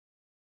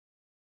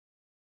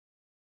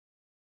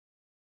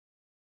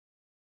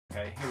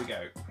okay, here we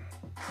go.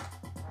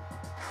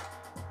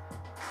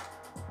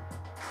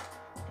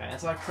 Okay,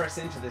 as I press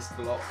into this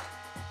block,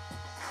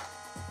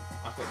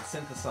 I've got the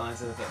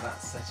synthesizer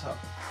that's set up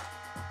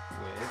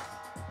with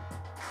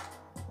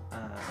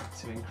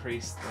to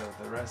increase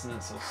the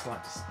resonance or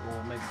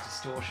or maybe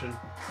distortion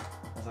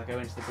as I go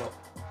into the block.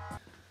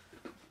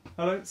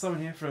 Hello, Simon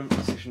here from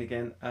Precision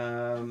again.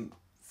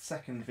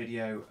 Second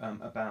video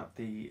about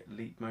the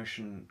Leap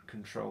Motion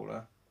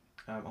controller.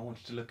 I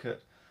wanted to look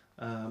at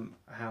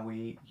how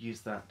we use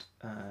that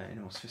in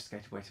a more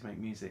sophisticated way to make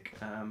music,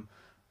 and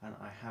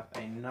I have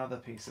another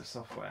piece of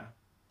software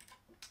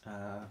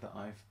that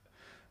I've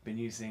been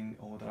using,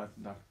 or that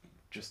I've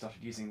just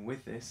started using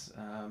with this.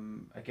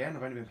 Again,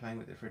 I've only been playing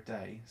with it for a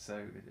day,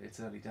 so it's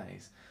early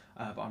days,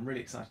 but I'm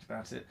really excited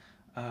about it.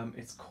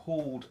 It's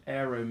called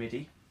Aero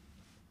MIDI,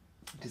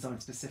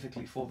 designed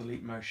specifically for the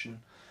Leap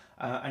Motion,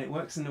 and it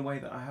works in a way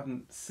that I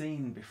haven't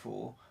seen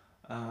before,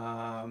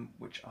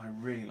 which I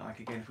really like.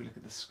 Again, if we look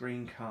at the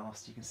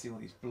screencast, you can see all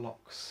these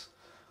blocks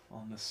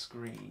on the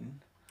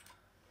screen.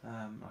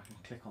 I can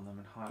click on them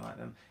and highlight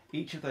them.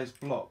 Each of those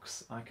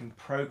blocks I can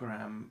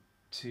program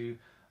to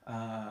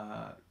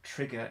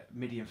trigger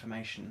MIDI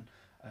information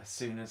as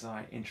soon as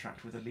I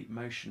interact with the Leap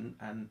Motion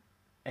and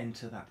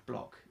enter that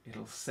block.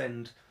 It'll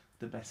send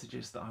the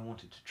messages that I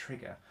want it to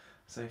trigger.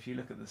 So if you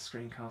look at the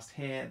screencast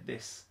here,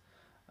 this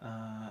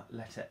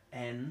letter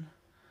N,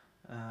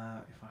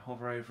 if I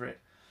hover over it,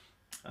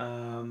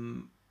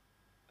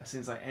 as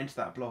soon as I enter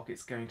that block,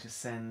 it's going to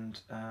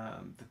send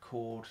the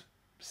chord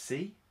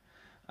C,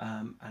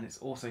 and it's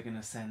also going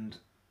to send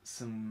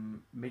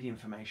some MIDI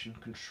information,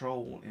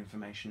 control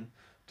information,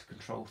 to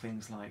control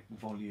things like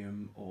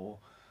volume, or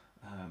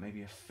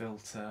maybe a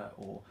filter,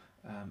 or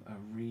a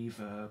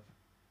reverb,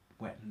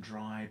 wet and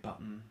dry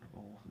button,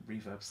 or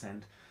reverb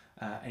send.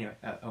 Anyway,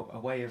 a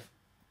way of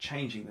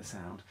changing the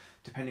sound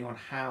depending on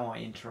how I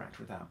interact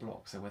with that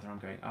block. So whether I'm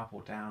going up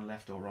or down,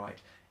 left or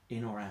right,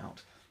 in or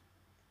out,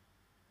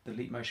 the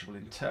Leap Motion will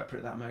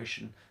interpret that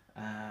motion,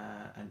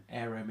 and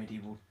Aero MIDI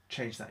will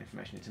change that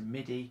information into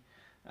MIDI,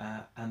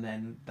 and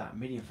then that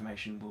MIDI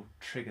information will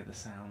trigger the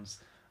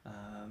sounds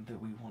that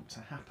we want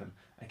to happen.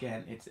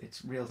 Again,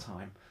 it's real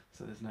time,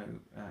 so there's no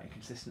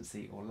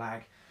inconsistency or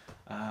lag,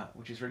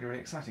 which is really, really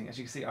exciting. As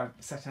you can see, I've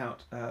set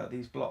out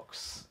these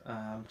blocks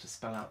to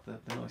spell out the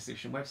Noise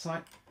Solution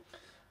website.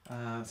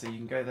 So you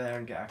can go there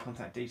and get our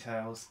contact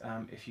details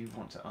if you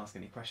want to ask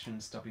any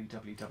questions.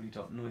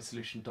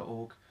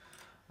 www.noisesolution.org.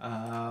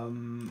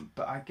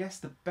 But I guess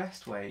the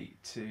best way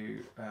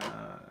to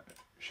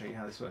show you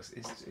how this works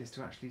is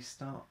to actually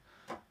start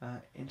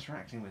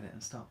interacting with it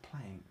and start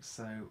playing.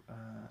 So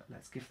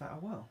let's give that a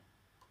whirl.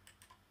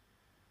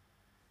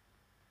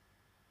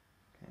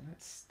 Okay,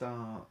 let's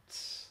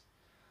start.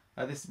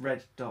 This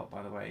red dot,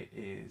 by the way,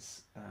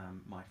 is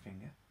my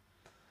finger.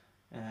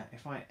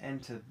 If I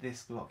enter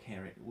this block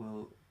here, it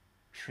will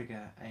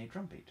trigger a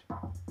drum beat.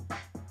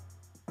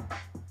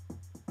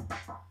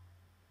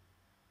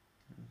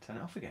 And turn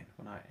it off again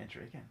when I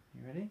enter it again.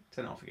 You ready?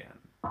 Turn it off again.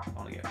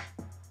 On again.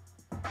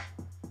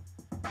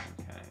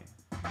 Okay,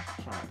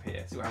 let's try up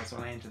here. See what happens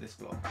when I enter this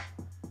block.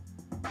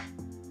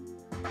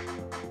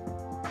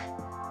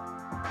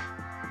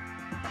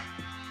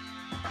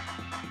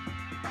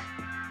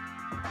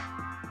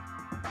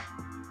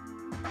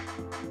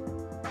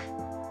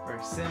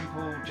 Very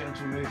simple,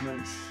 gentle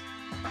movements.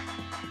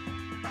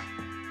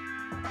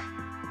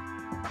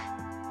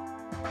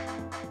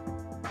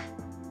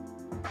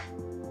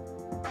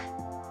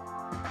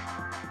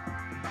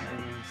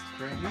 And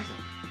great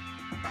music.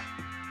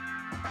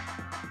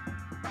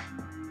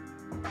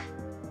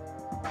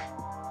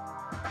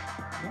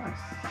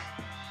 Nice.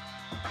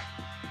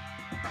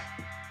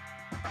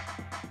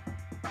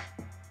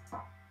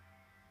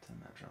 Turn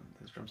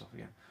those drums off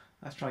again.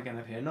 Let's try again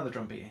over here. Another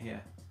drum beat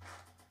here.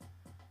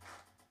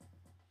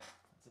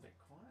 That's a bit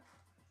quiet.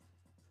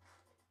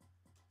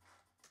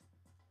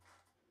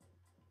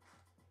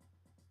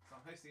 So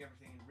I'm hosting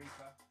everything in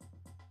Reaper,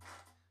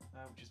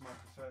 which is my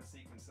preferred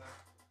sequencer.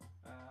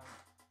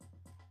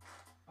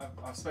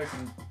 I've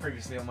spoken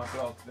previously on my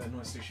blog, the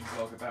Noise Solution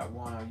blog, about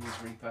why I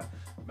use Reaper.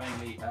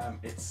 Mainly,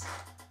 it's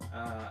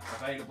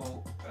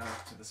available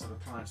to the sort of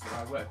clients that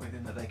I work with,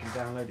 in that they can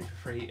download it for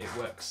free. It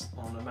works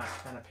on a Mac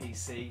and a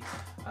PC.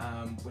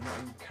 We're not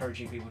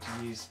encouraging people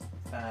to use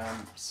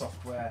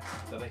software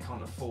that they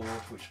can't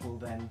afford, which will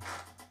then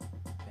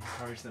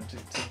encourage them to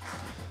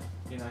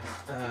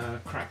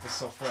crack the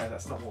software.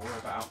 That's not what we're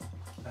about.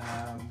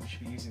 We should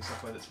be using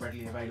software that's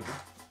readily available.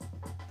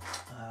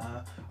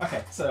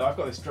 Okay, so I've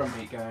got this drum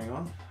beat going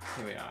on.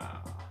 Here we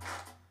are.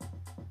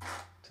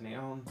 Turning it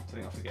on,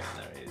 turning it off again.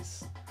 There it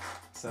is.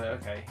 So,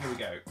 okay, here we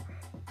go.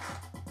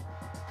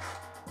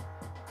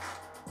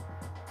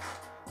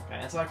 Okay,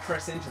 as I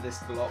press into this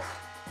block,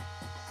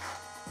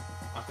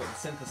 I've got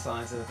the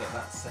synthesizer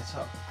that's set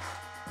up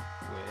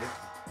with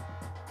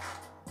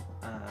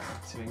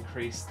to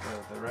increase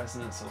the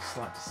resonance or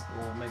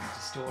or maybe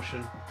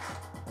distortion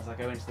as I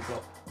go into the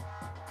block.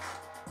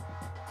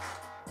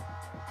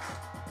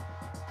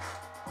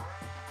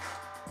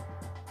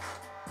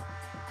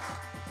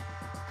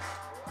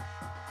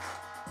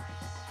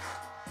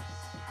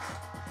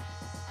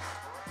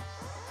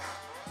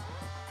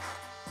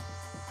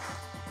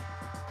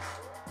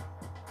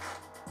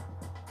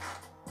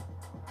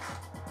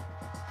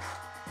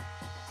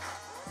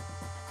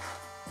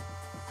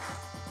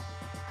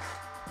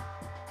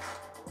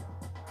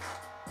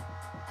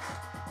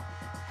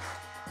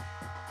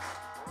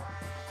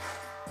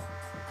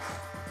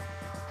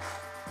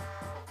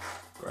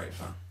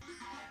 great fun.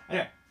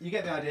 Anyway, you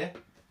get the idea.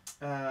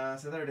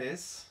 So there it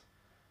is.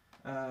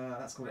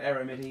 That's called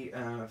Aero MIDI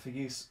for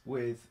use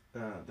with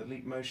the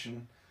Leap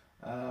Motion.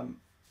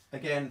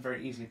 Again,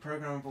 very easily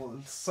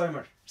programmable. So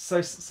much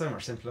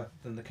simpler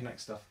than the Connect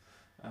stuff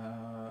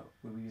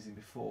we were using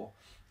before.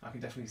 I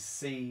can definitely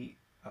see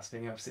us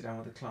being able to sit down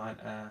with the client,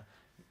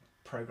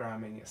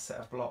 programming a set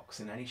of blocks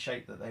in any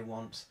shape that they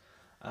want,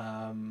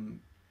 and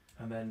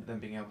then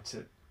being able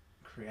to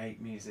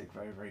create music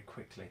very, very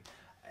quickly.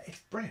 It's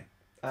brilliant.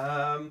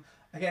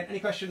 Again, any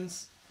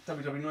questions?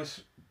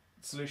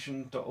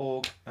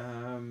 www.noisesolution.org.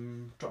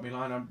 Drop me a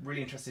line. I'm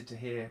really interested to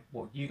hear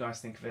what you guys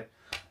think of it.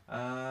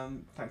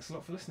 Thanks a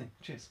lot for listening.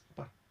 Cheers.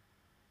 Bye.